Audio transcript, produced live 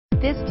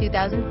This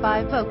 2005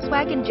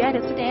 Volkswagen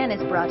Jetta Sedan is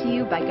brought to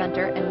you by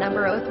Gunter and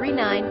number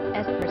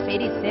 039S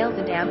Mercedes Sales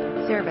and Amp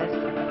Service.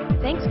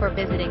 Thanks for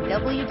visiting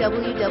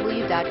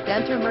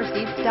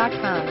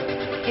www.guntermercedes.com.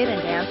 It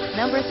and Amp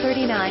number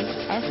 39,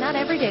 as not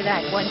every day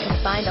that one can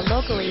find a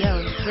locally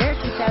owned, rare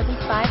 2005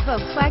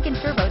 Volkswagen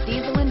Turbo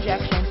Diesel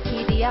Injection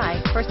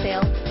TDI for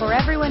sale, for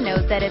everyone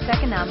knows that its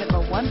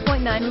economical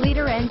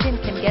 1.9-liter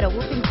engine can get a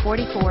whooping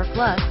 44+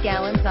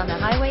 gallons on the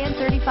highway and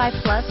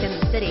 35+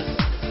 in the city.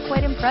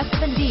 Quite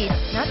impressive indeed,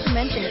 not to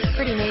mention its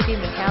pretty navy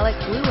metallic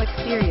blue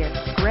exterior,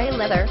 gray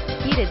leather,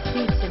 heated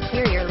seats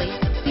interiorly,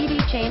 CD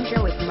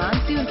changer with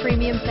monsoon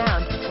premium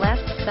sound,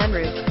 glass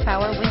sunroof,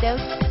 power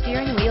windows,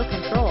 steering wheel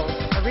controls,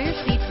 a rear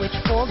seat which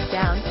folds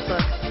down,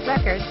 books,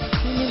 records,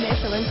 2 new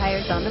Michelin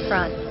tires on the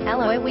front,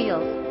 alloy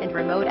wheels, and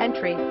remote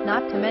entry.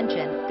 Not to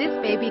mention, this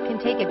baby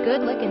can take a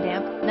good lick and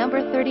Amp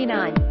number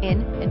 39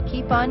 in and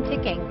keep on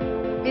ticking.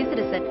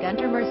 Visit us at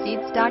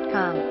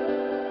guntermercedes.com.